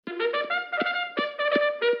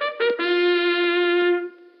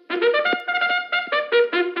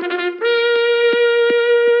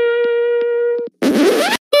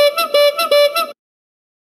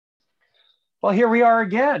Well, here we are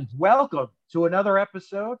again. Welcome to another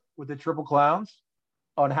episode with the Triple Clowns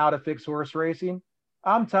on how to fix horse racing.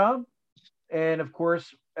 I'm Tom, and of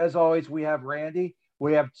course, as always, we have Randy.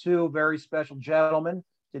 We have two very special gentlemen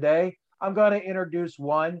today. I'm going to introduce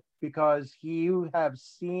one because you have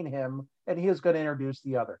seen him, and he is going to introduce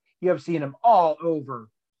the other. You have seen him all over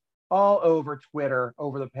Twitter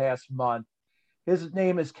over the past month. His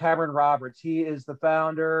name is Cameron Roberts. He is the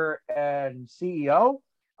founder and CEO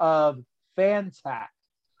of Fantac.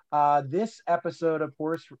 This episode of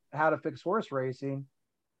How to Fix Horse Racing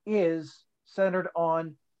is centered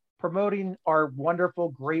on promoting our wonderful,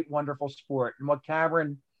 great, wonderful sport. And what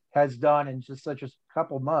Cameron has done in just such a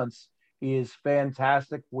couple months is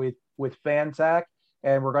fantastic with Fantac.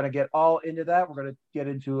 And we're going to get all into that. We're going to get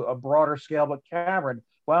into a broader scale. But Cameron,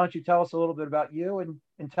 why don't you tell us a little bit about you and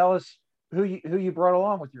tell us who you brought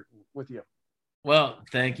along with you? Well,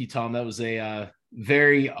 thank you, Tom. That was a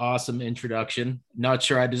very awesome introduction. Not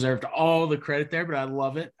sure I deserved all the credit there, but I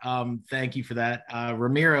love it. Thank you for that.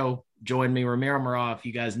 Ramiro joined me. Ramiro Mara, if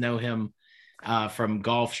you guys know him from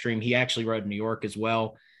Gulfstream, he actually rode in New York as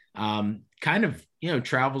well. Kind of,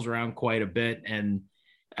 travels around quite a bit. And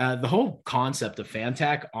the whole concept of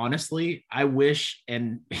Fantac, honestly, I wish,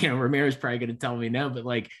 and, Ramiro's probably going to tell me no, but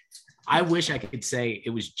I wish I could say it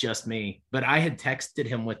was just me, but I had texted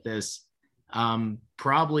him with this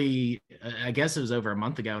probably, I guess it was over a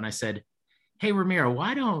month ago. And I said, hey, Ramiro,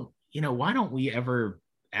 why don't we ever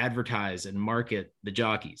advertise and market the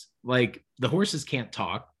jockeys? Like, the horses can't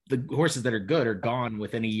talk. The horses that are good are gone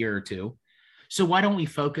within a year or two. So why don't we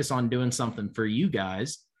focus on doing something for you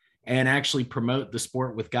guys and actually promote the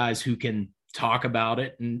sport with guys who can talk about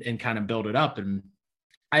it and kind of build it up? And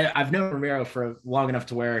I've known Ramiro for long enough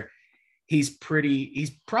to where he's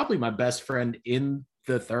probably my best friend in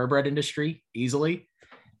the thoroughbred industry easily.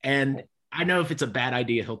 And I know if it's a bad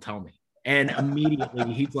idea, he'll tell me. And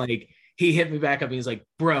immediately he hit me back up. And he's like,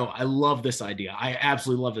 bro, I love this idea. I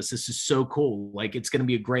absolutely love this. This is so cool. Like, it's going to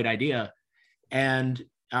be a great idea. And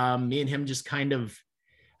me and him just kind of,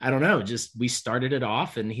 I don't know, we started it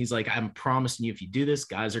off, and he's like, I'm promising you, if you do this,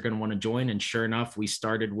 guys are going to want to join. And sure enough, we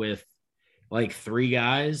started with 3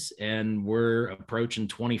 guys, and we're approaching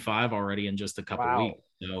 25 already in just a couple of weeks.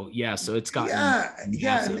 So so it's gotten and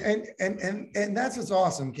that's what's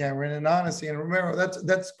awesome, Cameron. And honestly, and remember,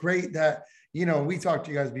 that's great that we talked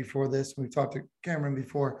to you guys before this. We've talked to Cameron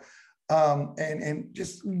before, and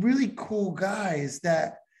just really cool guys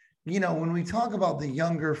that when we talk about the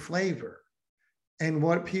younger flavor and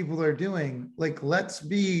what people are doing, let's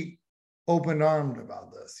be open-armed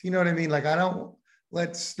about this. You know what I mean?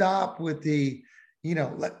 Let's stop with the,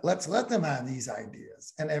 let's let them have these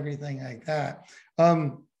ideas and everything like that.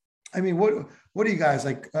 What are you guys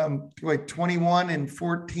like 21 and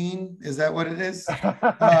 14? Is that what it is?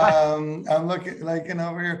 I'm looking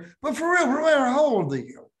over here, but for real, remember, how old are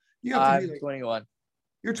you? You have to be 21.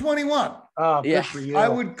 You're 21. Oh, yeah. Good for you. I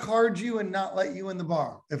would card you and not let you in the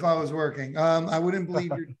bar if I was working. I wouldn't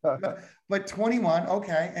believe you. But 21,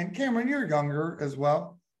 okay. And Cameron, you're younger as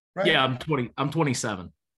well, right? Yeah, I'm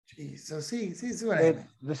 27. Jeez, so see what I mean.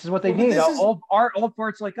 This is what they need. Our old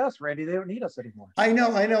farts like us, Randy, they don't need us anymore. I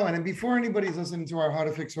know. And before anybody's listening to our How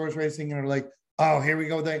to Fix Horse Racing and are like, oh, here we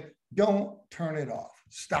go, they don't turn it off.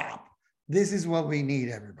 Stop. This is what we need,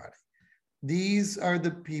 everybody. These are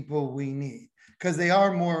the people we need, because they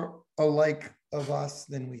are more alike of us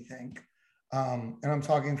than we think. And I'm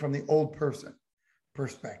talking from the old person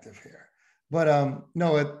perspective here. But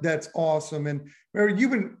no, that's awesome. And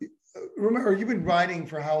you've been riding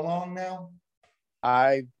for how long now?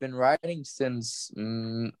 I've been riding since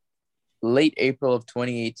late April of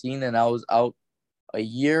 2018, and I was out a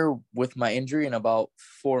year with my injury and about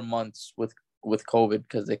 4 months with COVID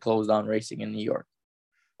because they closed down racing in New York.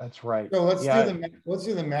 That's right. So let's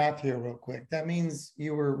do the math here real quick. That means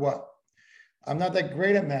you were what? I'm not that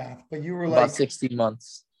great at math, but you were about 16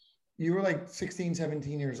 months. You were 16,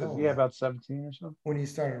 17 years old. Yeah, about 17 or so. When you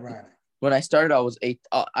started riding. When I started, I was 8.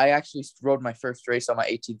 I actually rode my first race on my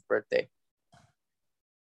 18th birthday.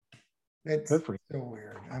 It's good for you. So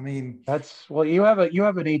weird. I mean, you have an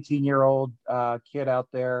 18-year-old kid out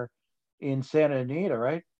there in Santa Anita,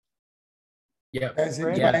 right? Yeah.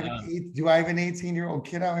 Do I have an 18-year-old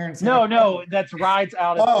kid out here in Santa Anita? No, that's rides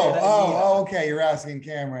out of Santa Anita. Okay. You're asking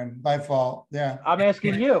Cameron. My fault. Yeah. I'm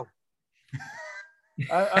asking you.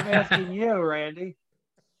 I'm asking you, Randy.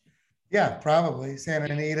 Yeah, probably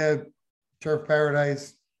Santa Anita, Turf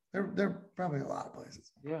Paradise. There probably a lot of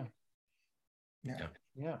places. Yeah.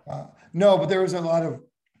 No, but there was a lot of.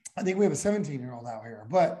 I think we have a 17-year-old out here,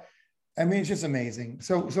 but I mean, it's just amazing.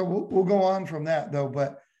 So we'll go on from that though.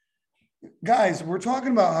 But guys, we're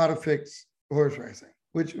talking about how to fix horse racing,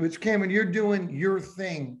 which Cameron, you're doing your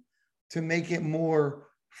thing to make it more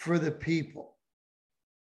for the people.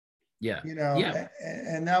 Yeah. You know, Yeah.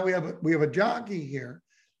 and now we have a jockey here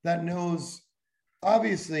that knows,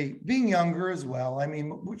 obviously being younger as well. I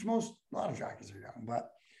mean, a lot of jockeys are young,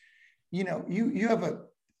 but you know, you have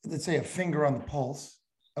let's say a finger on the pulse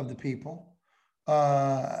of the people,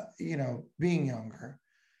 you know, being younger.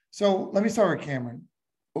 So let me start with Cameron.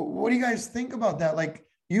 What do you guys think about that? Like,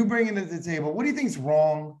 you bring it to the table. What do you think is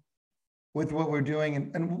wrong with what we're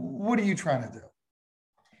doing? And what are you trying to do?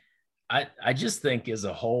 I just think as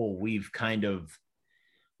a whole, we've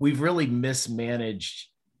really mismanaged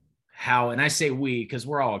how, and I say we, because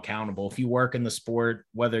we're all accountable. If you work in the sport,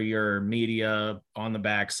 whether you're media, on the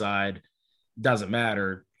backside, doesn't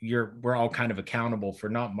matter. We're all kind of accountable for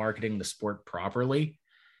not marketing the sport properly.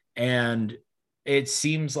 And it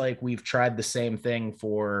seems like we've tried the same thing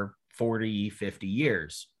for 40, 50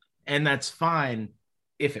 years. And that's fine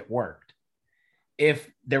if it worked. If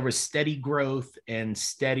there was steady growth and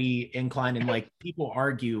steady incline, and like people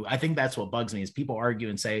argue, I think that's what bugs me is people argue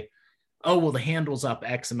and say, oh, well, the handle's up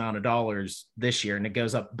X amount of dollars this year and it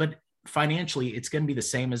goes up. But financially, it's going to be the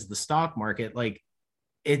same as the stock market. Like,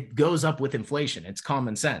 it goes up with inflation. It's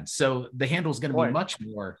common sense. So the handle is going to be much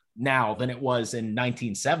more now than it was in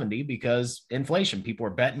 1970 because inflation, people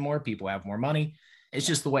are betting more, people have more money. It's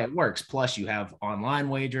just the way it works. Plus you have online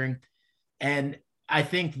wagering. And I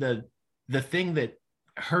think the thing that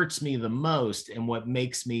hurts me the most and what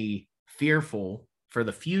makes me fearful for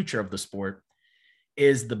the future of the sport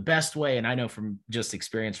is the best way. And I know from just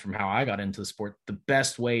experience from how I got into the sport, the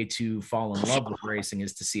best way to fall in love with racing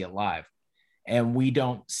is to see it live. And we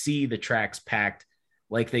don't see the tracks packed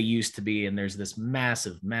like they used to be. And there's this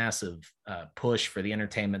massive push for the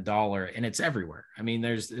entertainment dollar, and it's everywhere. I mean,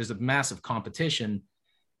 there's a massive competition,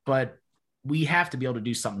 but we have to be able to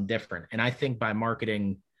do something different. And I think by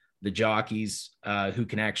marketing the jockeys who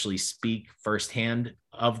can actually speak firsthand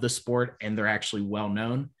of the sport and they're actually well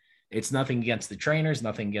known, it's nothing against the trainers,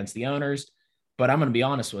 nothing against the owners. But I'm going to be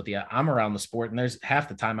honest with you. I'm around the sport, and there's half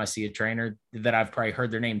the time I see a trainer that I've probably heard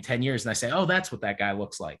their name 10 years, and I say, oh, that's what that guy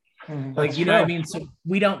looks like. Like, you know what I mean? So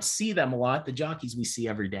we don't see them a lot. The jockeys we see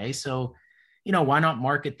every day. So, you know, why not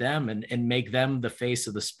market them and make them the face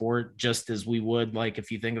of the sport, just as we would, like, if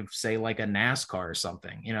you think of, say, like a NASCAR or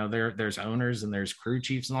something, you know, there's owners and there's crew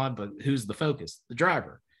chiefs and all that, but who's the focus? The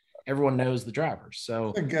driver. Everyone knows the driver.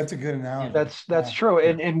 So that's a good analogy. That's true.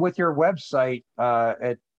 And with your website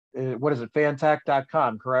at what is it?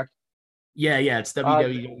 Fantac.com, correct? Yeah. It's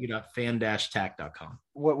www.fan-tac.com.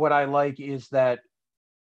 What I like is that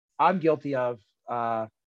I'm guilty of, I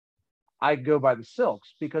go by the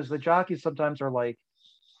silks because the jockeys sometimes are like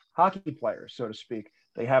hockey players, so to speak.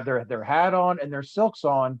 They have their hat on and their silks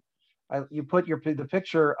on. You put the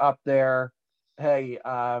picture up there. Hey,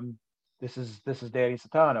 this is Danny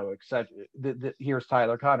Satano, etc. Here's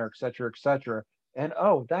Tyler Connor, etc. And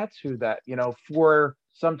oh, that's who that, you know, for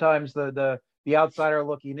sometimes the outsider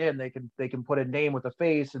looking in, they can put a name with a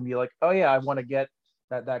face and be like, oh yeah, I want to get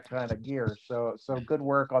that kind of gear. So good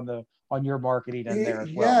work on your marketing in there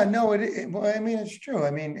as well. Yeah, no, well, I mean, it's true.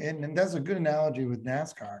 I mean, and that's a good analogy with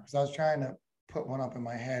NASCAR, because I was trying to put one up in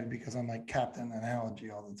my head because I'm like Captain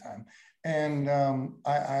Analogy all the time. And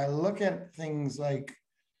I look at things like,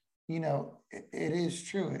 you know, it is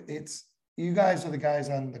true. It's, you guys are the guys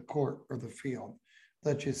on the court or the field,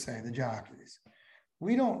 let's just say the jockeys.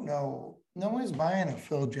 We don't know, no one's buying a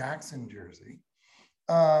Phil Jackson jersey.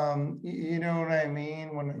 You know what I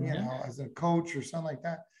mean? When, you know, as a coach or something like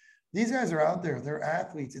that, these guys are out there, they're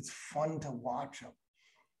athletes. It's fun to watch them.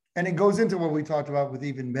 And it goes into what we talked about with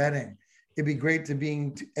even betting. It'd be great to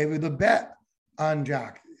being able to bet on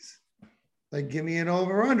jockeys. Like, give me an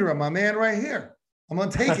over under. I'm my man right here. I'm going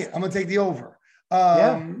to take it. I'm going to take the over.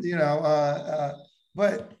 You know,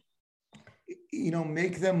 but, you know,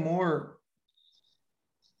 make them more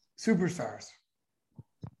superstars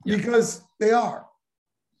because they are.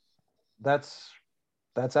 That's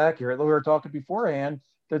accurate. We were talking beforehand.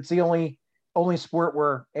 That's the only sport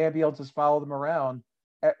where ambulances follow them around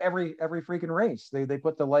every freaking race. They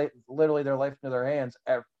put literally their life into their hands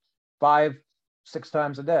 5-6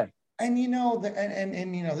 times a day. And you know,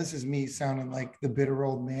 and you know, this is me sounding like the bitter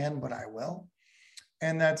old man, but I will.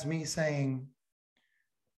 And that's me saying,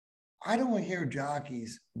 I don't want to hear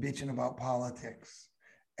jockeys bitching about politics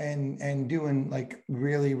and doing like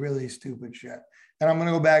really, really stupid shit. And I'm going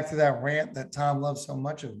to go back to that rant that Tom loves so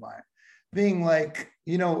much of mine, being like,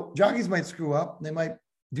 you know, jockeys might screw up. They might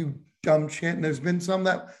do dumb shit. And there's been some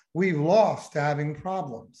that we've lost to having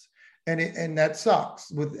problems. And that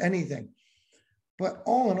sucks with anything. But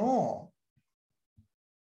all in all,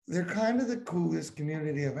 they're kind of the coolest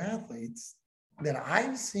community of athletes that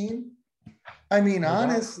I've seen. I mean,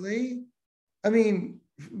 honestly, I mean,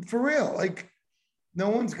 for real, like no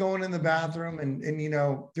one's going in the bathroom and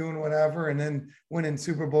doing whatever and then winning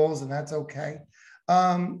Super Bowls, and that's okay.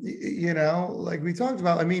 Like we talked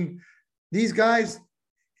about, I mean, these guys,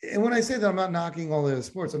 and when I say that, I'm not knocking all the other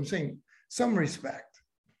sports, I'm saying some respect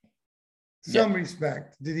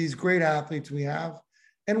to these great athletes we have.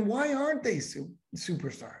 And why aren't they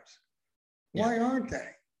superstars? Why aren't they?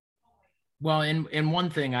 Well, and one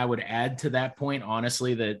thing I would add to that point,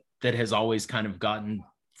 honestly, that has always kind of gotten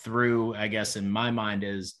through, I guess, in my mind,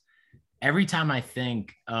 is every time I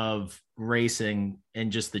think of racing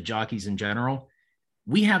and just the jockeys in general,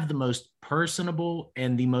 we have the most personable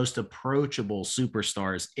and the most approachable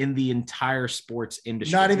superstars in the entire sports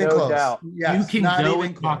industry. Not even close. Doubt. Yes, you can go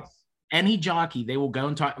and talk any jockey, they will go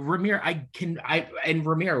and talk. Ramiro, and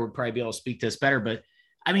Ramiro would probably be able to speak to this better, but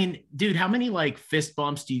I mean, dude, how many like fist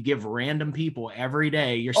bumps do you give random people every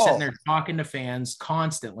day? You're sitting there talking to fans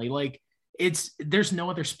constantly. Like there's no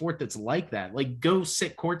other sport that's like that. Like go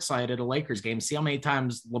sit courtside at a Lakers game, see how many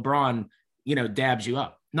times LeBron, dabs you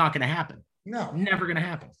up. Not going to happen. No, never going to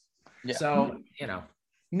happen. Yeah. So,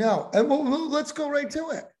 no. And well, let's go right to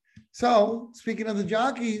it. So speaking of the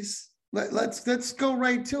jockeys, let's go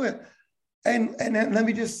right to it. And let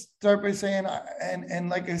me just start by saying, and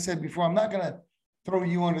like I said before, I'm not going to throw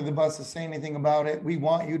you under the bus to say anything about it. We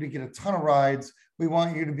want you to get a ton of rides. We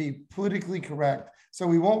want you to be politically correct. So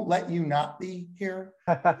we won't let you not be here.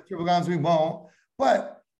 Triple Guns, we won't.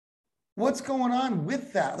 But what's going on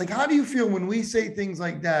with that? Like, how do you feel when we say things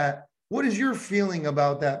like that? What is your feeling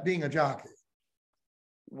about that, being a jockey?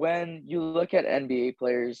 When you look at NBA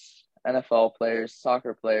players, NFL players,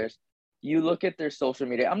 soccer players, you look at their social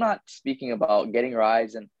media. I'm not speaking about getting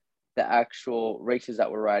rides and the actual races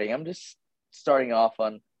that we're riding. I'm just starting off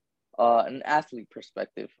on an athlete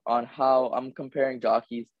perspective on how I'm comparing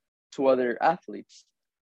jockeys to other athletes.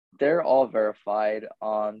 They're all verified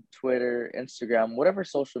on Twitter, Instagram, whatever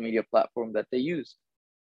social media platform that they use.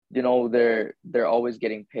 They're always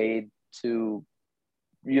getting paid to,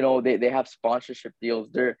 they have sponsorship deals.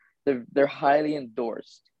 They're highly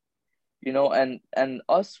endorsed. And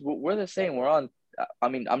us, we're the same. We're on, I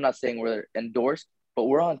mean, I'm not saying we're endorsed, but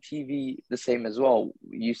we're on TV the same as well.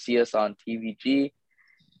 You see us on TVG,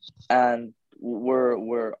 and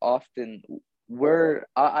we're often,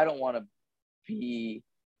 I don't want to be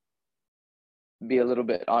a little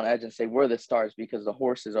bit on edge and say we're the stars because the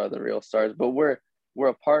horses are the real stars, but we're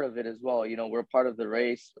a part of it as well. We're a part of the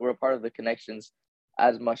race. We're a part of the connections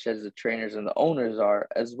as much as the trainers and the owners are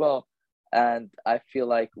as well. And I feel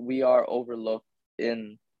like we are overlooked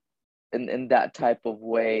in that type of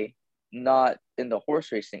way, not in the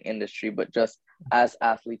horse racing industry, but just as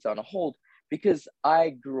athletes on a whole. Because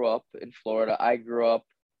I grew up in Florida. I grew up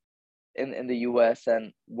in the US.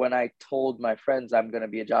 And when I told my friends I'm going to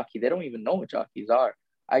be a jockey, they don't even know what jockeys are.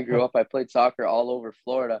 I grew up, I played soccer all over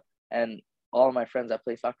Florida. And all of my friends that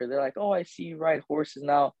play soccer, they're like, oh, I see you ride horses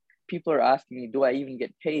now. People are asking me, do I even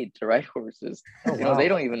get paid to ride horses? Wow. They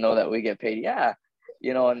don't even know that we get paid. Yeah.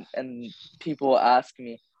 And people ask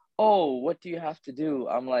me, oh, what do you have to do?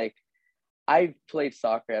 I'm like, I've played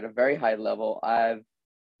soccer at a very high level. I've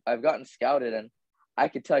gotten scouted, and I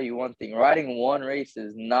could tell you one thing: riding one race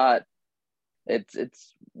is not.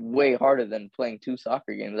 It's way harder than playing 2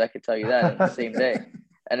 soccer games. I could tell you that in the same day,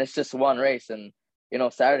 and it's just one race. And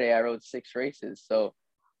Saturday I rode 6 races. So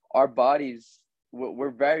our bodies,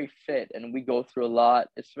 we're very fit, and we go through a lot,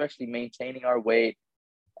 especially maintaining our weight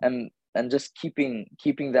and just keeping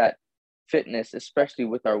that fitness, especially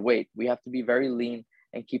with our weight. We have to be very lean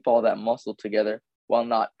and keep all that muscle together while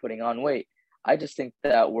not putting on weight. I just think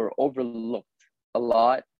that we're overlooked a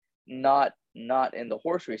lot, not in the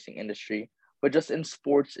horse racing industry, but just in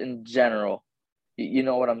sports in general. You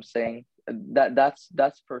know what I'm saying?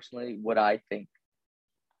 That's personally what I think.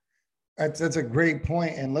 That's a great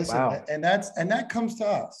point. And listen, wow. and that comes to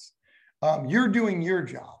us. You're doing your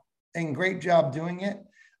job, and great job doing it.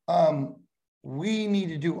 We need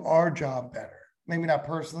to do our job better. Maybe not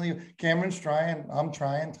personally. Cameron's trying. I'm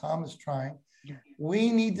trying. Tom is trying.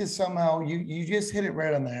 We need to somehow. You just hit it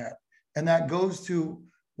right on the head, and that goes to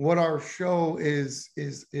what our show is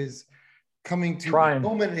coming to,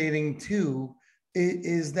 culminating to,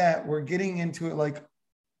 is that we're getting into it. Like,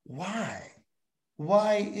 why?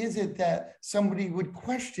 Why is it that somebody would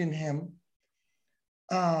question him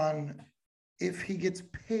on if he gets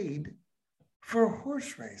paid for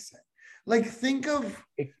horse racing? Like, think of,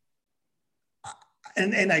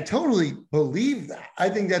 and I totally believe that. I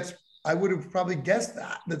think I would have probably guessed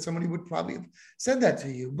that somebody would probably have said that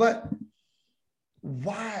to you. But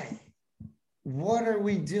why? What are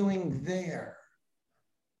we doing there?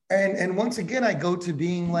 And once again, I go to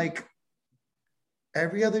being like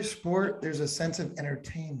every other sport, there's a sense of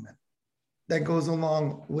entertainment that goes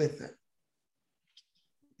along with it.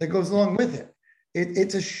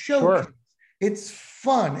 It's a show. Sure. It's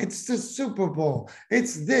fun. It's the Super Bowl.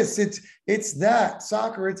 It's this. It's that.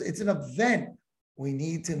 Soccer. It's an event. We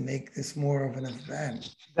need to make this more of an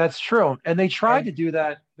event. That's true. And they tried to do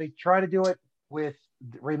that. They try to do it with.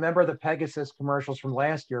 Remember the Pegasus commercials from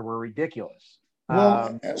last year were ridiculous.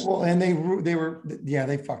 Well, and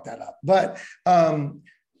they fucked that up. But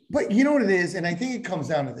you know what it is, and I think it comes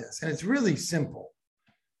down to this, and it's really simple.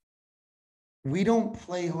 We don't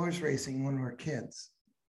play horse racing when we're kids.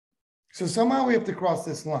 So somehow we have to cross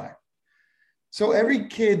this line. So every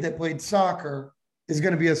kid that played soccer is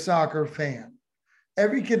going to be a soccer fan.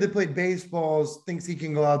 Every kid that played baseball thinks he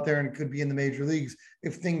can go out there and could be in the major leagues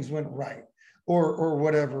if things went right or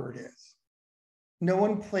whatever it is. No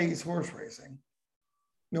one plays horse racing.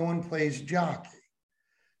 No one plays jockey.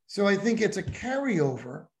 So I think it's a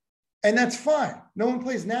carryover, and that's fine. No one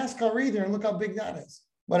plays NASCAR either, and look how big that is.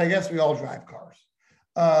 But I guess we all drive cars,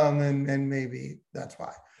 and maybe that's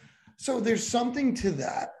why. So there's something to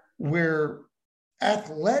that where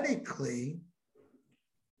athletically,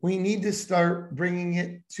 we need to start bringing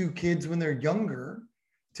it to kids when they're younger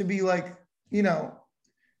to be like,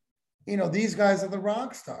 these guys are the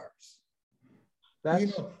rock stars.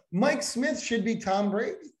 Mike Smith should be Tom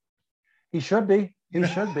Brady. He should be. He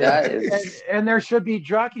should be. And there should be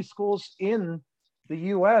jockey schools in the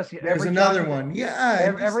U.S. There's another one.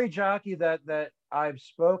 Yeah. Every jockey that I've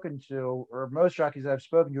spoken to, or most jockeys I've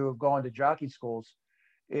spoken to, have gone to jockey schools.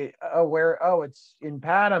 It's in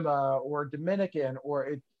Panama or Dominican or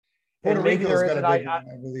it. Puerto Rico's got a big one,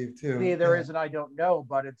 I believe too. There is, and I don't know,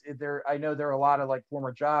 but it's there. I know there are a lot of like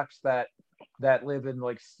former jocks that live in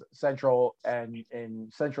like Central and in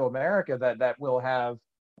Central America that will have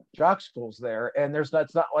jock schools there, and it's not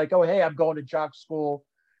like, oh hey, I'm going to jock school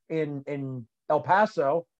in El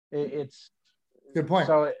Paso. It's good point.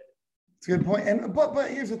 So it's a good point. And but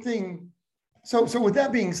here's the thing. So with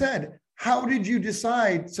that being said, how did you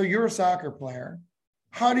decide? So you're a soccer player.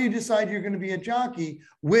 How do you decide you're going to be a jockey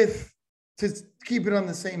to keep it on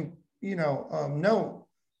the same note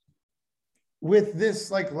with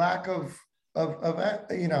this like lack of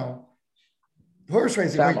horse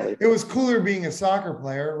racing? Like, it was cooler being a soccer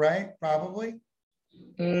player, right? Probably.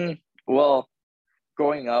 Well,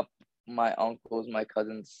 growing up, my uncles, my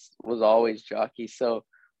cousins was always jockeys. So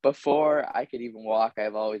before I could even walk,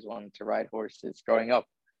 I've always wanted to ride horses growing up.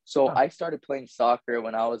 So I started playing soccer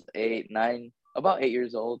when I was about 8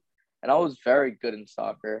 years old. And I was very good in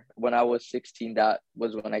soccer. When I was 16, that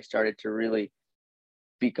was when I started to really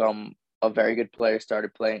become a very good player,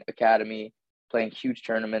 started playing academy, playing huge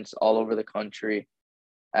tournaments all over the country,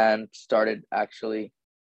 and started actually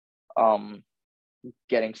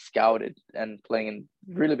getting scouted and playing in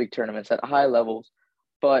really big tournaments at high levels.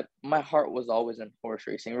 But my heart was always in horse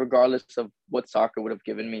racing, regardless of what soccer would have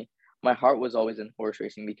given me. My heart was always in horse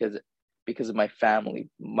racing because of my family.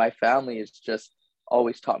 My family has just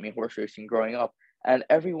always taught me horse racing growing up. And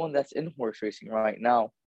everyone that's in horse racing right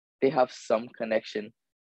now, they have some connection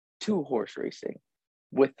to horse racing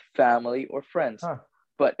with family or friends.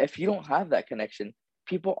 But if you don't have that connection,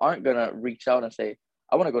 people aren't going to reach out and say,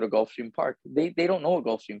 I want to go to Gulfstream Park. They don't know what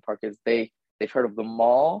Gulfstream Park is. They've heard of the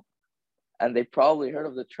mall and they probably heard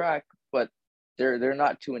of the track, but they're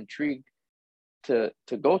not too intrigued to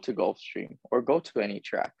go to Gulfstream or go to any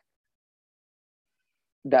track.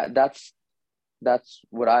 That's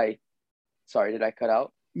what sorry, did I cut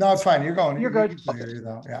out? No, it's fine. You're going. You're good.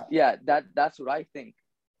 Yeah. That's what I think.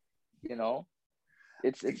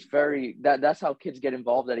 It's very that's how kids get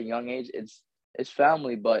involved at a young age. It's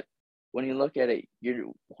family, but when you look at it, your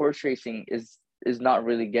horse racing is not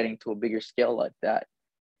really getting to a bigger scale like that.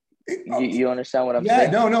 You understand what I'm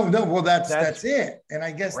saying? No. Well, that's it. And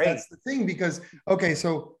I guess that's the thing because, okay,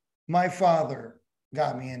 so my father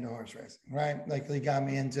got me into horse racing, right? Like he got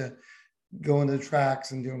me into going to the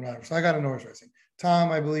tracks and doing whatever. So I got into horse racing.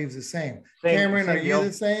 Tom, I believe, is the same. Cameron, are you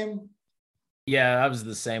the same? Yeah, I was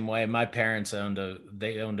the same way. My parents owned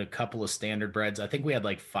a couple of standard breds. I think we had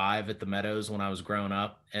like 5 at the Meadows when I was growing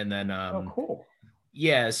up. And then, cool.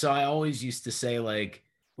 Yeah. So I always used to say, like,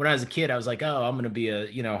 when I was a kid, I was like, oh, I'm going to be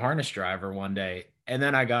a, harness driver one day. And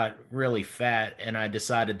then I got really fat and I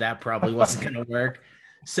decided that probably wasn't going to work.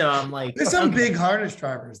 So I'm like, there's some big harness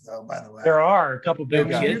drivers though, by the way. There are a couple big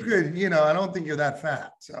guys. You could, I don't think you're that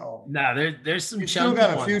fat. So no, there's some chunky still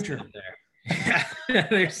got a ones future out there.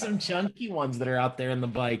 There's some chunky ones that are out there in the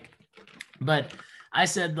bike. But I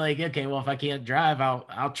said, like, okay, well, if I can't drive,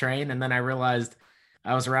 I'll train. And then I realized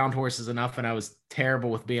I was around horses enough and I was terrible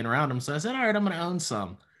with being around them. So I said, all right, I'm going to own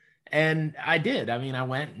some. And I did. I mean, I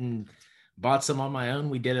went and bought some on my own.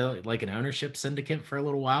 We did like an ownership syndicate for a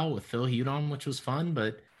little while with Phil Hudon, which was fun.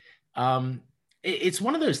 But it's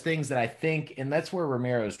one of those things that I think, and that's where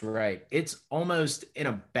Ramiro's right. It's almost in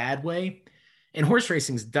a bad way. And horse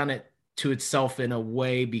racing's done it to itself in a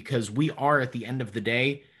way because we are, at the end of the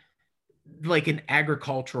day, like an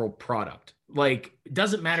agricultural product. Like, it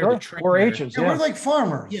doesn't matter the trainer. We're agents. Yeah, we're like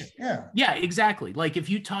farmers. Yeah, exactly. Like, if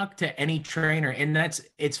you talk to any trainer, and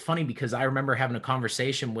it's funny because I remember having a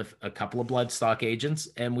conversation with a couple of bloodstock agents,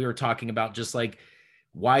 and we were talking about just like,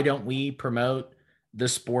 why don't we promote the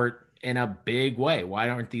sport in a big way? Why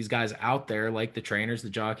aren't these guys out there, like the trainers, the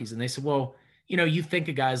jockeys? And they said, well, you think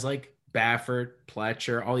of guys like Baffert,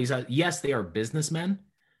 Pletcher, all these, yes, they are businessmen,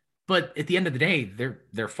 but at the end of the day,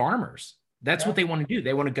 they're farmers. That's what they want to do.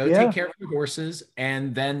 They want to go take care of the horses,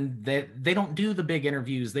 and then they don't do the big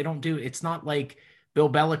interviews. It's not like Bill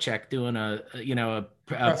Belichick doing a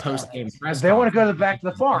post game press. They want to go back to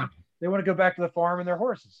the farm. They want to go back to the farm and their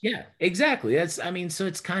horses. Yeah, exactly. So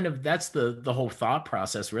it's kind of, that's the whole thought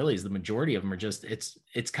process. Really, is the majority of them are just,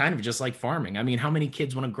 it's kind of just like farming. I mean, how many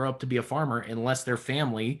kids want to grow up to be a farmer unless their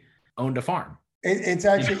family owned a farm? It's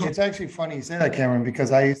actually funny you say that, Cameron,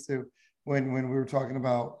 because I used to, when we were talking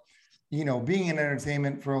about, being in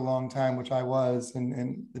entertainment for a long time, which I was,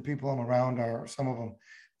 and the people I'm around are some of them,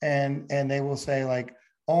 and they will say like,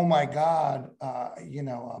 oh my God,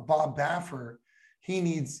 Bob Baffert,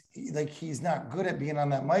 he's not good at being on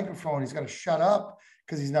that microphone. He's got to shut up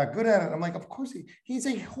because he's not good at it. I'm like, of course he's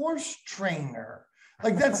a horse trainer.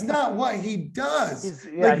 Like, that's not what he does.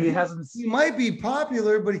 He might be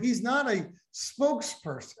popular, but he's not a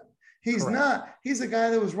spokesperson. He's not. He's a guy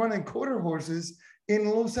that was running quarter horses in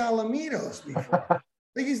Los Alamitos before.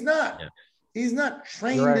 Like, he's not. Yeah. He's not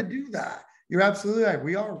trained to do that. You're absolutely right.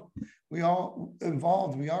 We are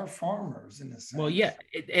involved. We are farmers in a sense. Well, yeah,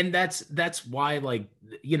 and that's why, like,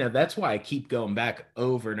 that's why I keep going back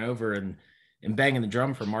over and over and banging the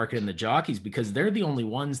drum for marketing the jockeys, because they're the only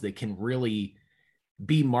ones that can really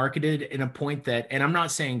be marketed in a point that, and I'm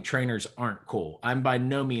not saying trainers aren't cool. I'm by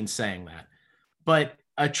no means saying that, but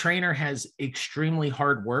a trainer has extremely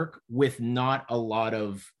hard work with not a lot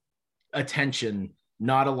of attention,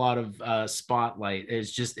 not a lot of spotlight.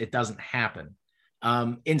 It doesn't happen.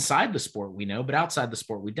 Inside the sport, we know, but outside the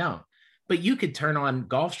sport, we don't. But you could turn on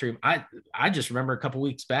Gulfstream. I just remember a couple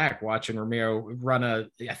weeks back watching Ramiro run I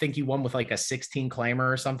think he won with like a 16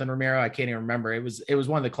 claimer or something, Ramiro. I can't even remember. It was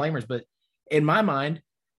one of the claimers, but in my mind,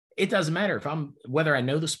 it doesn't matter whether I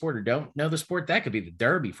know the sport or don't know the sport. That could be the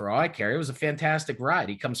Derby for all I care. It was a fantastic ride.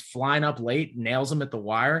 He comes flying up late, nails him at the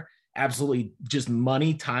wire. Absolutely just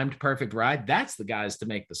money timed perfect ride. That's the guys to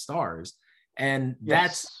make the stars. And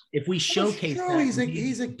that's, if we showcase that.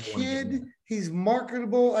 He's a kid. He's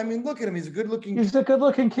marketable. I mean, look at him. He's a good looking kid.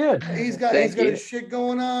 He's got his shit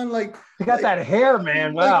going on. Like, he got that hair,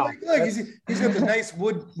 man. Wow. He's got the nice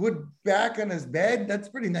wood back on his bed. That's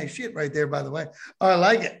pretty nice shit right there, by the way. I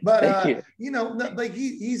like it. But like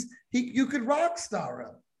you could rock star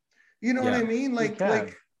him. You know what I mean? Like,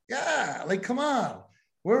 come on.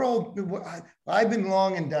 We're all, I've been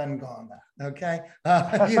long and done gone that. Okay.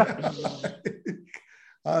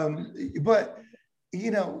 But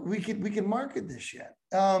we can market this shit.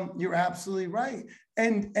 You're absolutely right.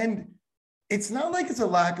 And it's not like it's a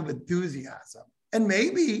lack of enthusiasm. And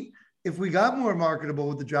maybe if we got more marketable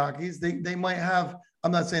with the jockeys, they might have,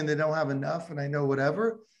 I'm not saying they don't have enough, and I know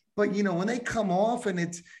whatever, but when they come off and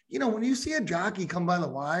it's, when you see a jockey come by the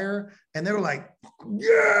wire and they're like,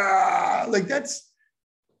 yeah, like that's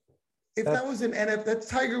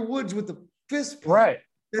Tiger Woods with the fist pump. Right.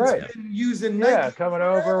 That's been using Nike coming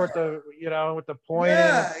forever. Over with the point.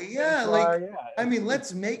 I mean,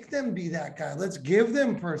 let's make them be that guy. Let's give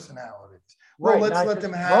them personalities. Well, let's let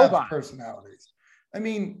them have personalities. I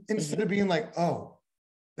mean, instead of being like, oh,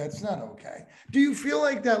 that's not okay. Do you feel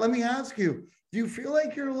like that? Let me ask you, do you feel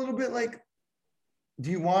like you're a little bit like,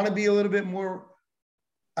 do you want to be a little bit more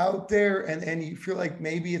out there and you feel like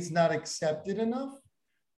maybe it's not accepted enough?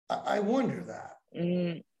 I wonder that.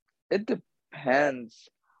 It depends.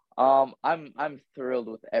 I'm thrilled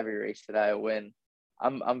with every race that I win.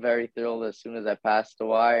 I'm very thrilled as soon as I pass the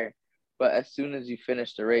wire. But as soon as you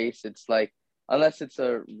finish the race, it's like, unless it's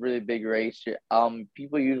a really big race,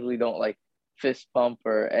 people usually don't like fist pump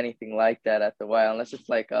or anything like that at the wire, unless it's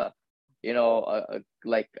like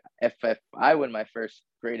like if I win my first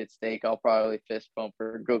graded stake, I'll probably fist pump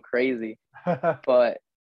or go crazy. But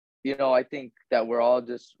I think that we're all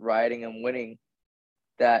just riding and winning,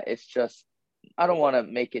 that it's just I don't want to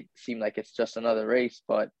make it seem like it's just another race,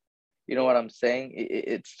 but you know what I'm saying?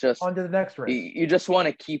 It's just On to the next race. you just want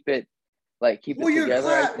to keep it together.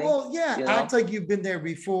 I think, well, yeah, you know? act like you've been there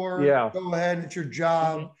before. Yeah. Go ahead, it's your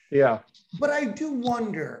job. Yeah. But I do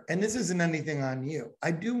wonder, and this isn't anything on you,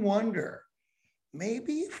 I do wonder,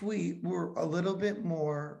 maybe if we were a little bit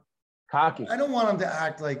more Cocky. I don't want them to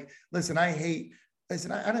act like, listen, I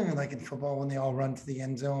don't even like in football when they all run to the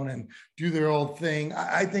end zone and do their old thing.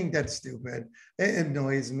 I think that's stupid. It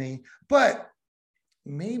annoys me. But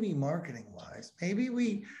maybe marketing wise, maybe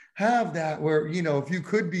we have that where, you know, if you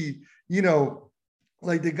could be, you know,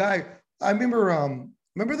 like the guy, I remember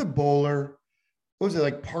the bowler, what was it,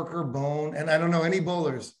 like Parker Bone? And I don't know any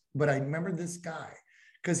bowlers, but I remember this guy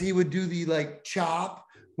because he would do the like chop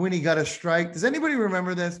when he got a strike. Does anybody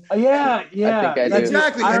remember this? Yeah. I do.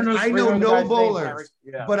 Exactly. I know no bowlers,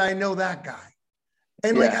 yeah. but I know that guy.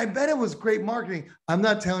 And like, I bet it was great marketing. I'm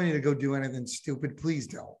not telling you to go do anything stupid. Please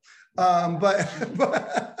don't. But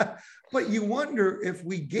you wonder if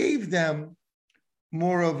we gave them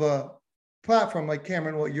more of a platform, like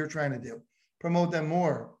Cameron, what you're trying to do, promote them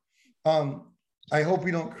more. I hope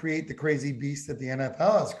we don't create the crazy beast that the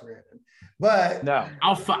NFL has created. But no,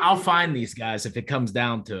 I'll find these guys if it comes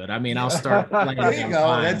down to it. I mean, I'll start. There you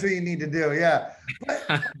go. That's what you need to do. Yeah.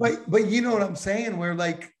 But you know what I'm saying? Where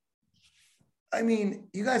like, I mean,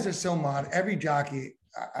 you guys are so modern. Every jockey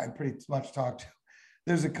I pretty much talk to,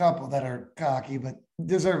 there's a couple that are cocky, but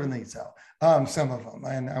deservingly so. Some of them,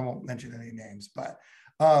 and I won't mention any names, but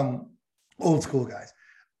old school guys.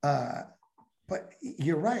 But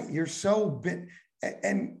you're right. You're so bit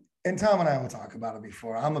and Tom and I will talk about it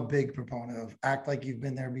before. I'm a big proponent of act like you've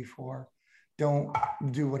been there before. Don't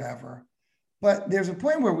do whatever. But there's a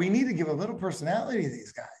point where we need to give a little personality to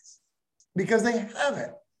these guys because they have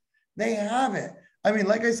it. They have it. I mean,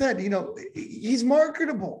 like I said, you know, he's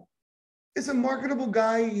marketable. It's a marketable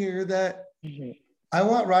guy here that I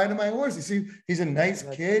want riding my horse. You see, he's a nice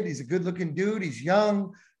kid. He's a good looking dude. He's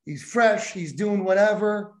young. He's fresh. He's doing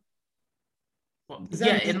whatever. Well,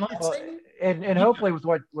 and hopefully with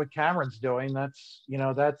what Cameron's doing, that's, you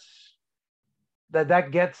know,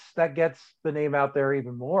 that gets the name out there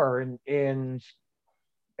even more. And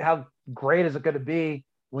how great is it going to be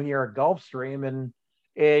when you're at Gulfstream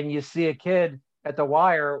and you see a kid at the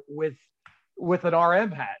wire with an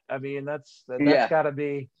RM hat? I mean, that's gotta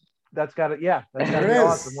be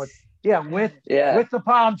awesome. With the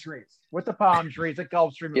palm trees at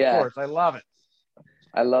Gulfstream, of course. I love it.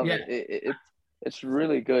 I love it. It's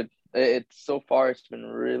really good. It's so far, it's been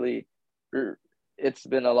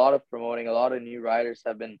a lot of promoting. A lot of new riders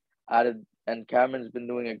have been added, and Cameron's been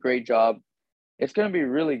doing a great job. It's going to be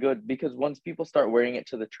really good because once people start wearing it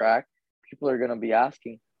to the track, people are going to be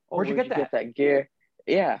asking, where'd you get that gear?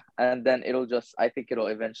 Yeah. And then I think it'll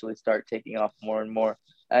eventually start taking off more and more.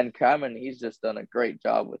 And Cameron, he's just done a great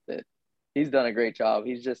job with it. He's done a great job.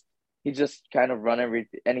 He just kind of run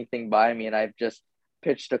anything by me, and I've just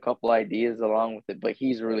pitched a couple ideas along with it, but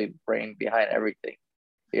he's really brain behind everything.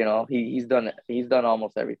 You know, he's done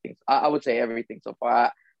almost everything. I would say everything so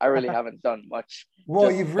far. I really haven't done much. Well,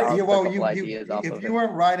 if you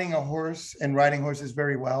weren't riding a horse and riding horses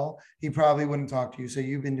very well, he probably wouldn't talk to you. So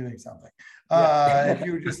you've been doing something. If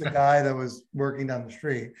you were just a guy that was working down the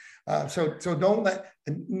street. So don't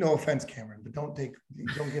no offense, Cameron, but don't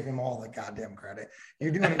give him all the goddamn credit. You're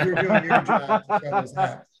doing your job to show those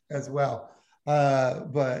hats as well.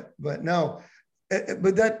 But no,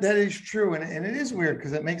 but that is true. And it is weird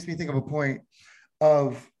because it makes me think of a point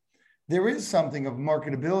of, there is something of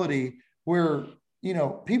marketability where, you know,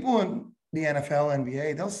 people in the NFL,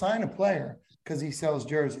 NBA, they'll sign a player because he sells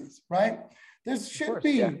jerseys, right? There should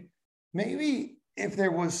be, maybe if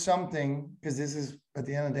there was something, because this is at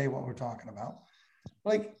the end of the day what we're talking about,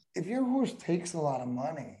 like if your horse takes a lot of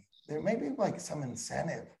money, there may be like some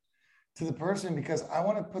incentive to the person, because I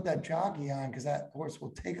want to put that jockey on because that horse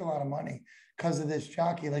will take a lot of money because of this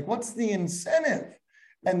jockey. Like, what's the incentive?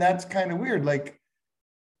 And that's kind of weird. Like,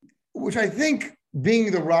 which I think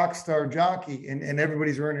being the rock star jockey and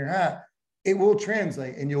everybody's wearing your hat, it will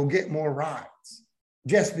translate and you'll get more rides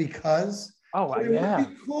just because. Oh, it would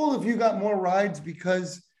be cool if you got more rides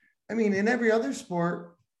because, I mean, in every other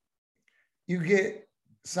sport, you get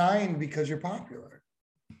signed because you're popular.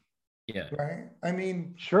 Yeah. Right. I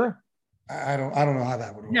mean, sure. I don't know how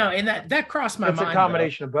that would work. No, and that crossed my mind. It's a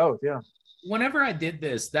combination of both. Yeah. Whenever I did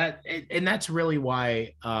this, that's really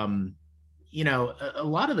why, you know, a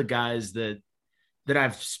lot of the guys that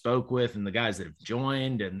I've spoke with and the guys that have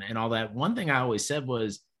joined and all that, one thing I always said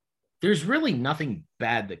was, there's really nothing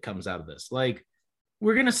bad that comes out of this. Like,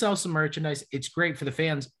 we're going to sell some merchandise. It's great for the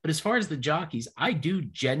fans. But as far as the jockeys, I do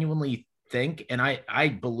genuinely think, and I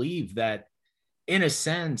believe that in a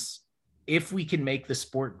sense, if we can make the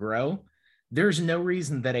sport grow, there's no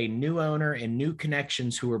reason that a new owner and new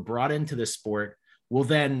connections who are brought into the sport will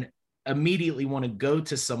then immediately want to go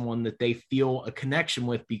to someone that they feel a connection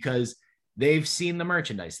with because they've seen the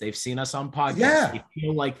merchandise, they've seen us on podcasts. Yeah. They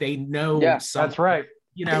feel like they know. Yeah, that's right.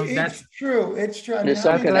 You know, it's true. It's true. I mean, There's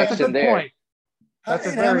some That's a connection good there. point. That's a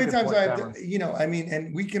and how very many good times point, I've, Cameron. you know, I mean,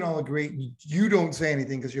 and we can all agree, you don't say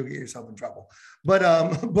anything because you'll get yourself in trouble. But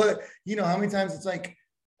you know, how many times it's like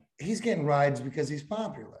he's getting rides because he's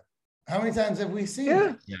popular. How many times have we seen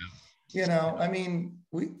it? Yeah. You know, I mean,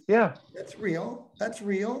 that's real. That's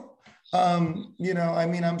real. You know, I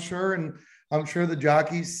mean, I'm sure the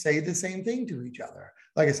jockeys say the same thing to each other.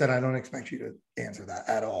 Like I said, I don't expect you to answer that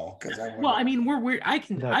at all because I mean,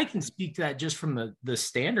 I can speak to that just from the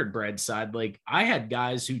standard bred side. Like I had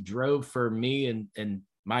guys who drove for me and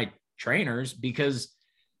my trainers because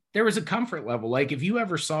there was a comfort level. Like if you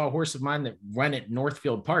ever saw a horse of mine that went at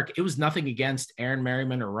Northfield Park, it was nothing against Aaron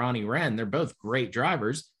Merriman or Ronnie Wren. They're both great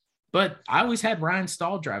drivers, but I always had Ryan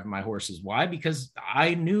Stahl driving my horses. Why? Because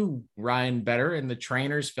I knew Ryan better and the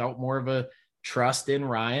trainers felt more of a trust in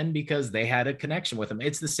Ryan because they had a connection with him.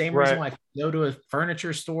 It's the same reason why if you go to a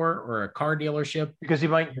furniture store or a car dealership, because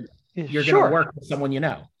you're going to work with someone you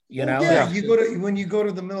know. Yeah, when you go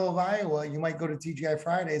to the middle of Iowa, you might go to TGI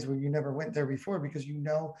Fridays where you never went there before because you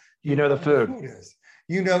know the food is.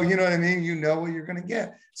 You know what I mean? You know what you're going to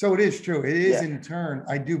get. So it is true. It is in turn.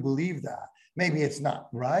 I do believe that. Maybe it's not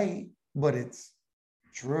right, but it's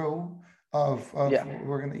true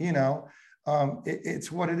we're going to, you know,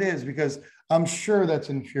 it's what it is because I'm sure that's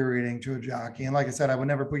infuriating to a jockey. And like I said, I would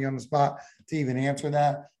never put you on the spot to even answer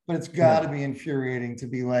that, but it's got to be infuriating to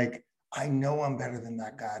be like, I know I'm better than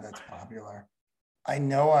that guy that's popular. I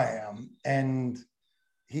know I am. And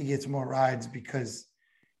he gets more rides because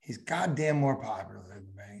he's goddamn more popular than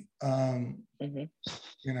me.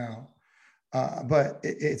 You know, but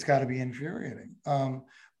it's got to be infuriating.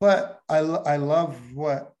 But I love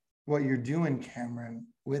what you're doing, Cameron,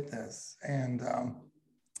 with this. And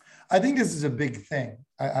I think this is a big thing.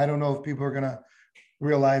 I don't know if people are going to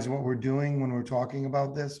realize what we're doing when we're talking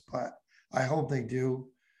about this, but I hope they do.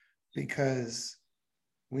 Because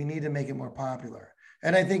we need to make it more popular.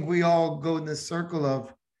 And I think we all go in this circle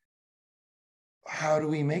of how do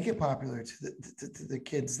we make it popular to the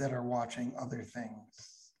kids that are watching other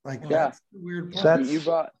things? Like, that's the weird part.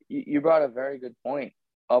 You brought a very good point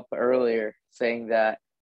up earlier saying that,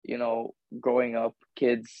 you know, growing up,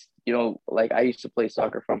 kids, you know, like I used to play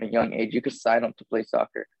soccer from a young age. You could sign up to play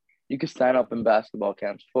soccer. You could sign up in basketball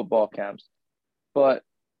camps, football camps. But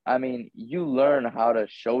I mean, you learn how to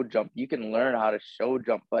show jump. You can learn how to show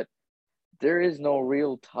jump, but there is no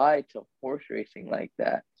real tie to horse racing like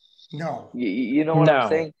that. No. You know what I'm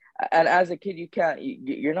saying? And as a kid,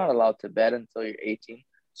 you're not allowed to bet until you're 18.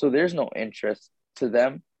 So there's no interest to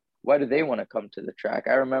them. Why do they want to come to the track?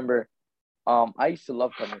 I remember I used to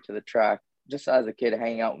love coming to the track just as a kid,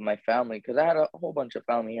 hanging out with my family because I had a whole bunch of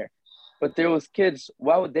family here. But there was kids,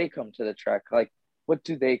 why would they come to the track? Like, what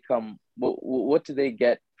do they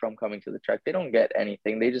get from coming to the track? They don't get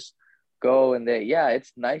anything. They just go and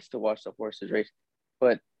it's nice to watch the horses race,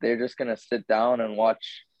 but they're just going to sit down and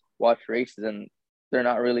watch races and they're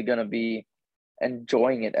not really going to be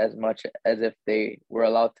enjoying it as much as if they were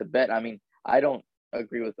allowed to bet. I mean, I don't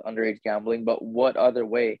agree with underage gambling, but what other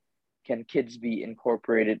way can kids be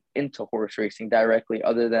incorporated into horse racing directly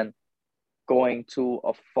other than going to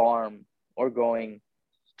a farm or going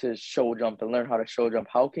to show jump and learn how to show jump?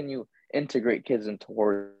 How can you integrate kids into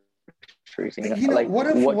horse racing? You know, what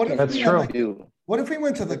if that's true. What if we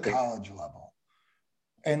went to the college level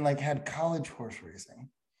and like had college horse racing?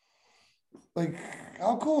 Like,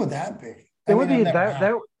 how cool would that be? It would be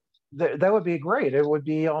that would be great. It would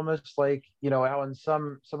be almost like, you know, how in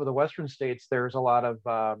some of the Western states, there's a lot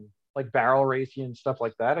of like barrel racing and stuff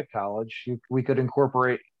like that at college. We could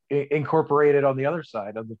incorporate it on the other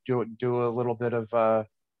side of do a little bit of horse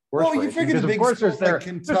racing. You figure because the of big course schools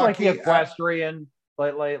there's like the equestrian,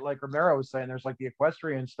 like Romero was saying, there's like the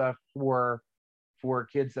equestrian stuff for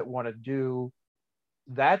kids that want to do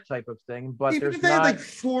that type of thing. But even if they had like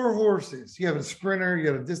 4 horses, you have a sprinter, you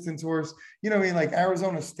have a distance horse, you know what I mean? Like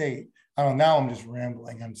Arizona State. I don't know, now I'm just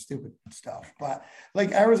rambling on stupid stuff, but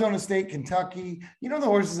like Arizona State, Kentucky, you know, the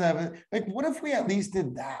horses have it. Like, what if we at least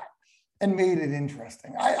did that and made it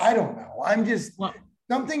interesting? I don't know. I'm just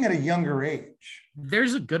something at a younger age.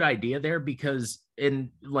 There's a good idea there because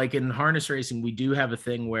in harness racing, we do have a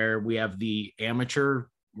thing where we have the amateur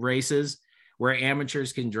races where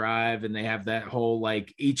amateurs can drive, and they have that whole,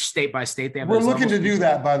 like, each state by state, they have We're those looking levels. to do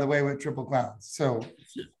that, by the way, with Triple Clowns. So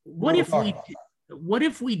what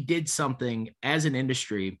if we did something as an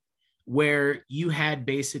industry where you had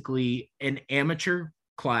basically an amateur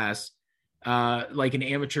class, like an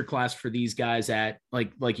amateur class for these guys at,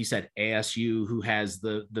 like you said, ASU, who has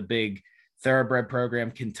the big thoroughbred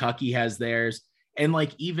program, Kentucky has theirs, and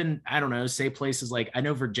like, even, I don't know, say places like, I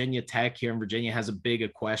know Virginia Tech here in Virginia has a big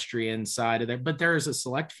equestrian side of there, but there's a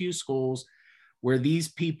select few schools where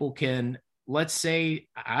these people can, let's say,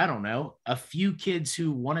 I don't know, a few kids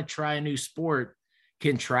who want to try a new sport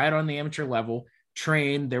can try it on the amateur level,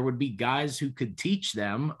 train. There would be guys who could teach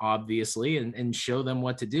them, obviously, and show them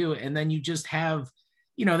what to do. And then you just have,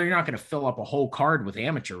 they're not going to fill up a whole card with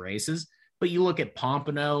amateur races, but you look at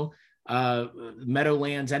Pompano,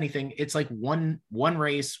 Meadowlands, anything, it's like one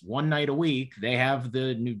race, one night a week. They have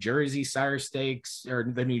the New Jersey Sire Stakes, or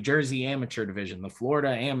the New Jersey Amateur Division, the Florida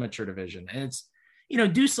Amateur Division. And it's,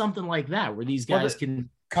 do something like that where these guys can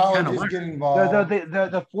colleges get involved.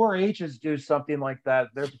 The 4-H's do something like that.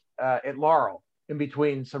 They're at Laurel, in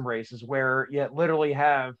between some races, where you literally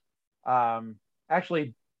have,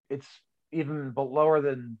 actually, it's even lower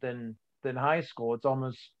than high school. It's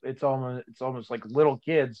almost like little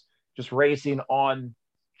kids just racing on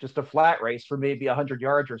just a flat race for maybe 100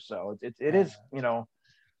 yards or so. It is. Well,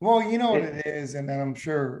 you know what it is, and I'm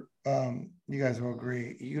sure you guys will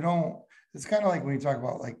agree. It's kind of like when you talk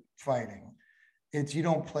about like fighting. You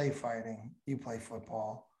don't play fighting, you play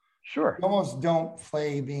football. Sure. You almost don't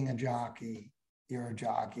play being a jockey. You're a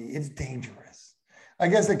jockey. It's dangerous. I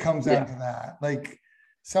guess it comes down to that. Like,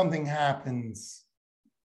 something happens,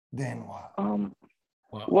 then what?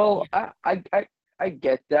 Well, I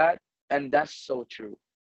get that, and that's so true.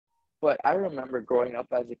 But I remember growing up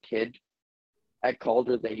as a kid at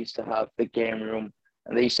Calder, they used to have the game room,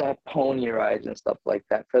 and they used to have pony rides and stuff like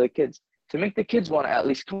that for the kids, to make the kids want to at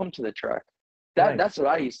least come to the track. That's what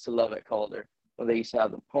I used to love at Calder. When they used to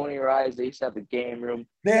have the pony rides, they used to have the game room.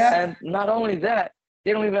 And not only that,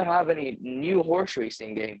 they don't even have any new horse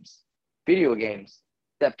racing games, video games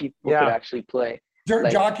that people could actually play.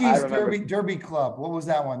 Jockeys Derby Club. What was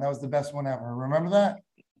that one? That was the best one ever. Remember that?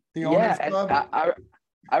 The Owners Club?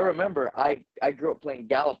 I remember I grew up playing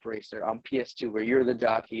Gallop Racer on PS2, where you're the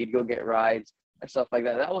jockey, you'd go get rides and stuff like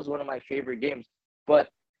that. That was one of my favorite games. But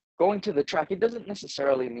going to the track, it doesn't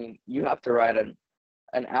necessarily mean you have to ride an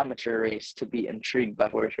amateur race to be intrigued by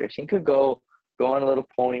horse racing. You could go on a little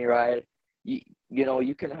pony ride. You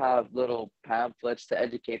can have little pamphlets to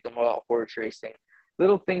educate them about horse racing.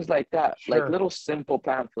 Little things like that, like little simple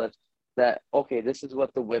pamphlets that, okay, this is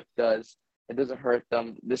what the whip does. It doesn't hurt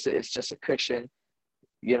them. It's just a cushion.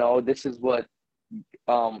 This is what,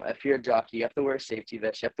 if you're a jockey, you have to wear a safety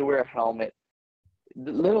vest. You have to wear a helmet.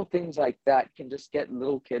 The little things like that can just get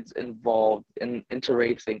little kids involved into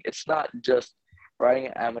racing. It's not just riding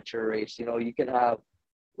an amateur race. You can have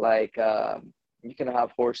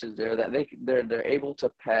horses there that they're able to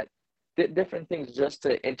pet, different things just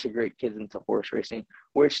to integrate kids into horse racing,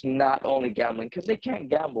 where it's not only gambling, because they can't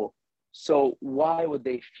gamble. So why would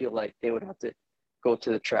they feel like they would have to go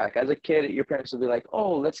to the track? As a kid, your parents would be like,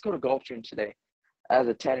 oh, let's go to Gulfstream today. As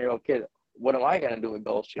a 10-year-old kid, what am I going to do with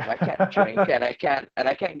Gulfstream? I can't drink and I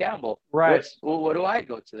can't gamble. Right. What do I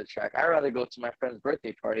go to the track? I'd rather go to my friend's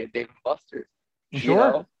birthday party at Dave & Buster's.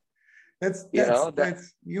 Sure. That's you are.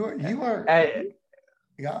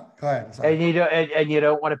 Yeah, go ahead. Sorry. And you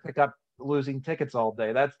don't want to pick up losing tickets all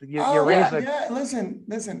day. That's you're raising. Yeah, listen.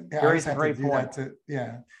 Yeah, you're raising a great point. To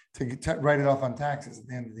write it off on taxes at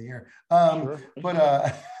the end of the year. Sure.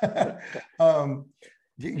 But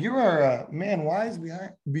you are man wise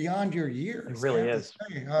beyond your years. It really is.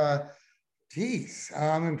 Geez,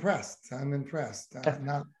 I'm impressed. Thank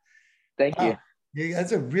you. Yeah,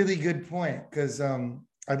 that's a really good point, because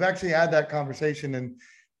I've actually had that conversation, and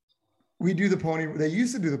we do the pony. They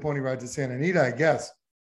used to do the pony rides at Santa Anita, I guess.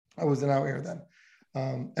 I wasn't out here then,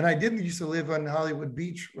 and I didn't used to live on Hollywood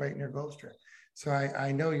Beach, right near Gulfstream. So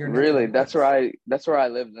I know you're really. That's where I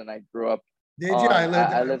lived, and I grew up. Did you?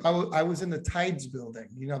 I was in the Tides building.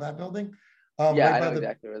 You know that building? Yeah, right, I know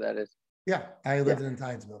exactly where that is. Yeah, I lived in the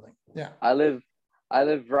Tides building. Yeah, I live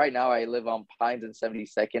right now. I live on Pines and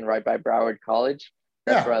 72nd, right by Broward College.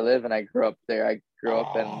 That's where I live, and I grew up there. I grew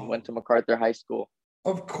up and went to MacArthur High School.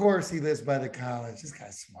 Of course, he lives by the college. This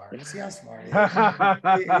guy's smart. See how smart he is.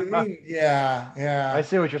 Yeah. I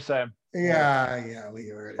see what you're saying. Yeah. We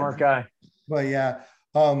heard smart guy. But yeah.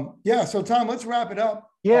 So Tom, let's wrap it up.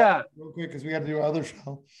 Yeah, real quick, because we got to do our other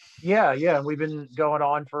show. Yeah. We've been going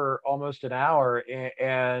on for almost an hour,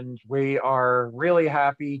 and we are really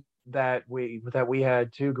happy that we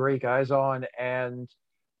had two great guys on, and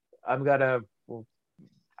I'm gonna, well,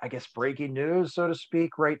 I guess, breaking news, so to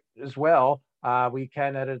speak, right as well. We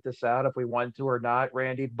can edit this out if we want to or not,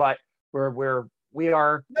 Randy, but we are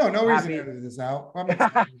No reason to happy. edit this out. I'm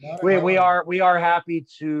excited about it. Why We are happy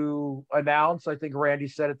to announce. I think Randy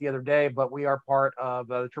said it the other day, but we are part of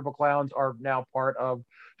the Triple Clowns are now part of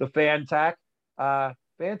the Fantac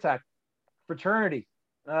fraternity.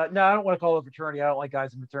 No, I don't want to call it fraternity. I don't like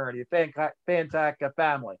guys in fraternity. Fantac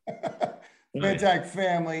family. Fantac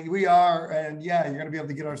family, we are, and yeah, you're gonna be able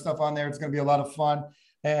to get our stuff on there. It's gonna be a lot of fun,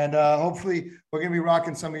 and hopefully, we're gonna be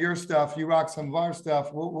rocking some of your stuff. You rock some of our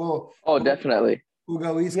stuff. Definitely. We'll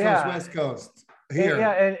go East Coast, West Coast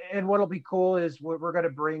here. And what'll be cool is we're gonna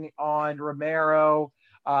bring on Romero,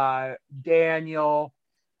 Daniel,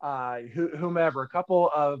 whomever, a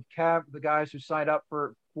couple of the guys who signed up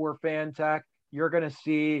for Fantac. You're gonna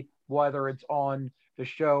see whether it's on the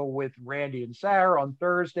show with Randy and Sarah on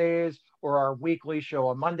Thursdays or our weekly show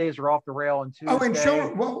on Mondays or Off the Rail on Tuesday. Oh, and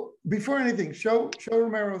before anything, show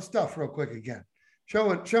Romero's stuff real quick again.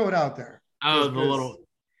 Show it out there. Oh, the little.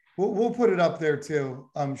 We'll put it up there too.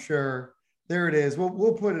 I'm sure. There it is.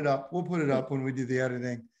 We'll put it up. We'll put it up when we do the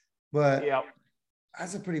editing. But yeah,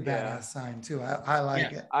 that's a pretty badass sign too. I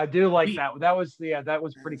like it. I do like that. That was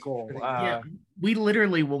pretty cool. We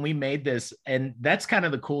literally, when we made this, and that's kind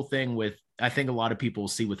of the cool thing with, I think a lot of people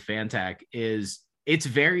see with Fantac, is it's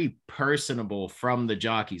very personable from the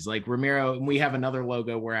jockeys. Like Ramiro, and we have another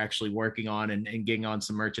logo we're actually working on and getting on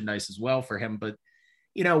some merchandise as well for him. But,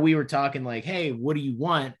 we were talking like, hey, what do you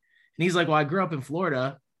want? And he's like, well, I grew up in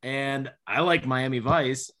Florida and I like Miami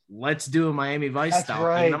Vice. Let's do a Miami Vice style.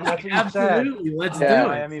 Right. And I'm like, absolutely, let's do it.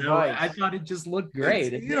 Miami Vice. I thought it just looked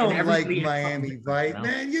great. You don't like Miami Vice,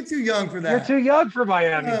 man. You're too young for that. You're too young for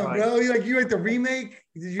Miami Vice. Bro, you like the remake?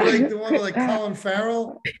 Did you like the one with like Colin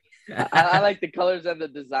Farrell? I like the colors and the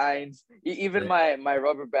designs. Even my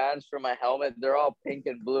rubber bands for my helmet, they're all pink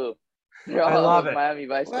and blue. I love it. Miami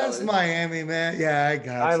Vice. Well, that's Miami, man. Yeah, I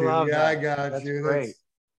got you. I love that. I got that's you. Great.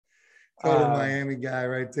 Total Miami guy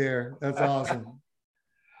right there. That's awesome.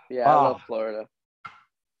 Yeah, I love Florida.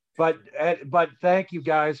 But thank you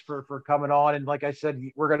guys for coming on. And like I said,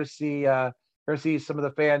 we're gonna see some of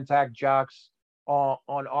the Fantac jocks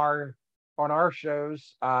on our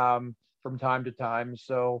shows from time to time.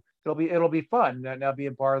 So it'll be fun now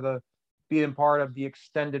being part of the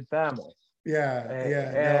extended family. Yeah,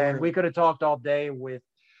 and we could have talked all day with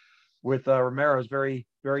Romero's very,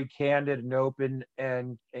 very candid and open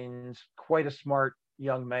and quite a smart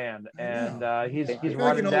young man. And he's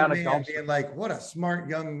running down a golf. Being like, what a smart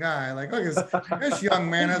young guy! Like, look, this young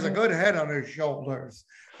man has a good head on his shoulders.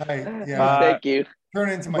 Thank you. Turn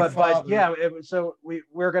into my father. But so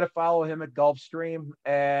we're gonna follow him at Gulfstream.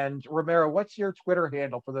 And Romero, what's your Twitter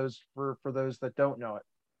handle for those that don't know it?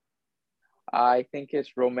 I think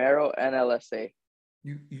it's Romero NLSA.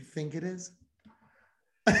 You think it is?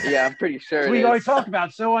 Yeah, I'm pretty sure. We always talk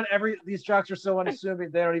about these jocks are so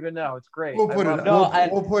unassuming they don't even know. It's great. We'll put it up. No,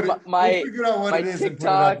 we'll figure out what it is and put it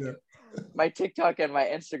up there. My TikTok and my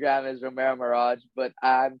Instagram is Romero Mirage, but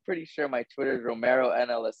I'm pretty sure my Twitter is Romero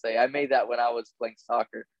NLSA. I made that when I was playing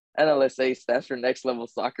soccer. NLSA stands for Next Level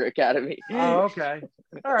Soccer Academy. Oh, okay.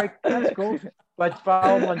 All right, that's cool. But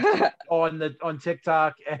follow on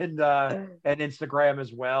TikTok and Instagram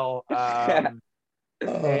as well.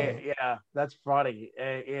 Yeah, that's funny.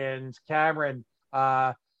 And Cameron,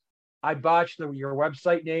 I botched your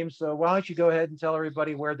website name, so why don't you go ahead and tell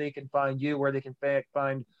everybody where they can find you, where they can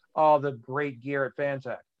find all the great gear at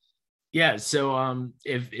Fantac. Yeah, so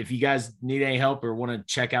if you guys need any help or want to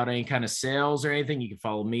check out any kind of sales or anything, you can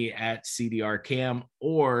follow me at CDR Cam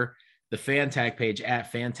or the Fantac page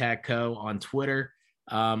at FantacCo on Twitter.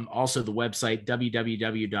 Also the website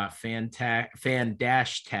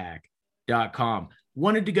www.fan-tac.com.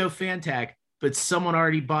 Wanted to go Fantac, but someone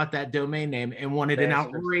already bought that domain name and wanted an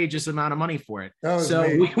outrageous amount of money for it. So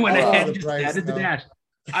we went ahead and just added the dash.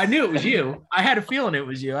 I knew it was you. I had a feeling it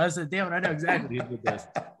was you. I said, damn it, I know exactly who did this.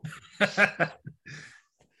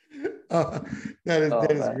 That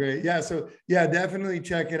is great. Yeah. So yeah, definitely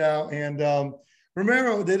check it out. And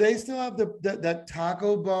Romero, do they still have that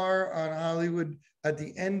taco bar on Hollywood at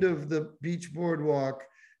the end of the beach boardwalk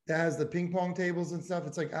that has the ping pong tables and stuff?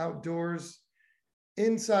 It's like outdoors,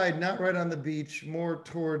 inside, not right on the beach, more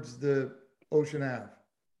towards the Ocean Ave.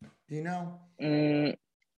 Do you know?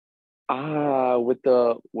 With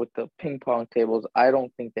the ping pong tables, I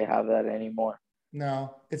don't think they have that anymore.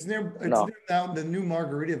 No, it's near now the new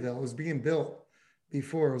Margaritaville. It was being built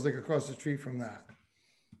before. It was like across the street from that.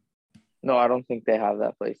 No, I don't think they have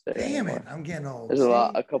that place there Damn anymore. it, I'm getting old. There's See?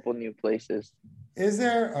 a couple new places. Is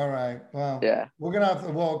there? All right. Well, Yeah. we're gonna have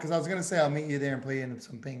to. Well, because I was gonna say I'll meet you there and play in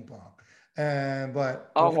some ping pong,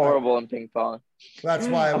 but I'm horrible in ping pong. that's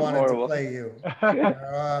why I I'm wanted horrible. to play you.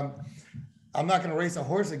 I'm not gonna race a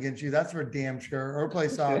horse against you. That's for damn sure. Or play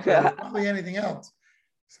soccer. Or probably anything else.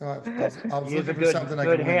 So I was He's a looking for good, something I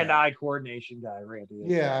good can win at. hand-eye coordination guy, Randy.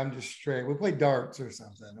 Yeah, I'm just straight. We play darts or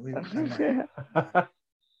something.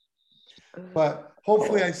 But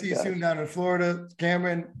hopefully I see you soon down in Florida.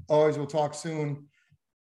 Cameron, always we'll talk soon.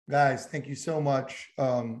 Guys, thank you so much.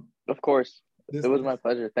 Of course. It was my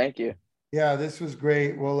pleasure. Thank you. Yeah, this was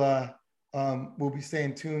great. We'll be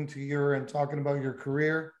staying tuned to your and talking about your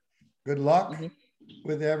career. Good luck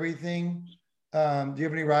with everything. Do you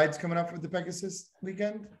have any rides coming up for the Pegasus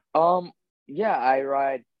weekend? Yeah, I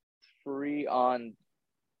ride 3 on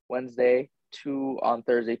Wednesday, 2 on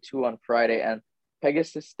Thursday, 2 on Friday, and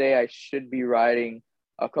Pegasus Day I should be riding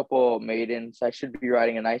a couple maidens. I should be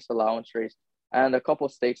riding a nice allowance race and a couple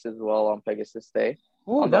stakes as well on Pegasus Day.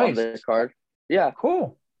 Oh, on nice. the card. Yeah.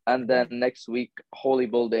 Cool. And then next week, Holy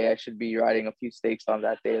Bull Day, I should be riding a few stakes on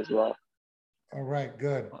that day as well. All right,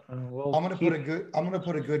 good. We'll I'm gonna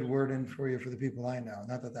put a good word in for you for the people I know.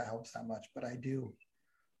 Not that helps that much, but I do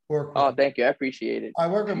work with thank you. I appreciate it. I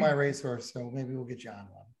work with my racehorse, so maybe we'll get you on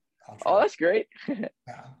one. That's great.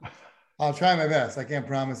 Yeah. I'll try my best. I can't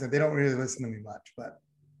promise it. They don't really listen to me much, but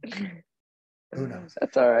who knows?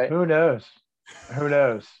 That's all right. Who knows? Who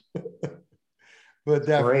knows? But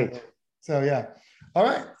definitely. Great. So yeah. All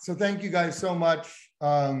right. So thank you guys so much.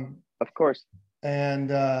 Of course. And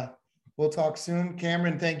we'll talk soon.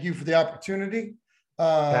 Cameron, thank you for the opportunity.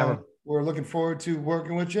 We're looking forward to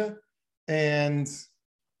working with you. And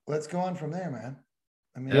let's go on from there, man.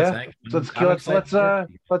 I mean, let's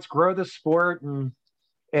grow the sport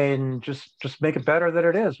and just make it better than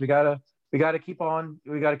it is. We gotta keep on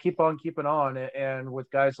keeping on. And with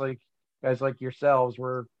guys like yourselves,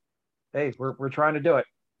 we're trying to do it.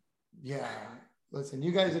 Yeah. Listen,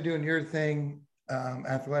 you guys are doing your thing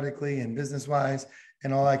athletically and business wise,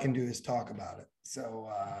 and all I can do is talk about it. So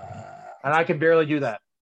and I can barely do that.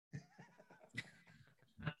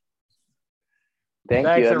 Thanks,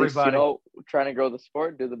 you. At Everybody. Least, trying to grow the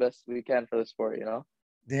sport, do the best we can for the sport,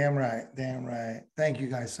 Damn right. Thank you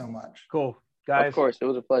guys so much. Cool. Guys. Of course. It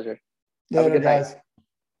was a pleasure. Later, Have a good guys. night.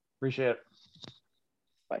 Appreciate it.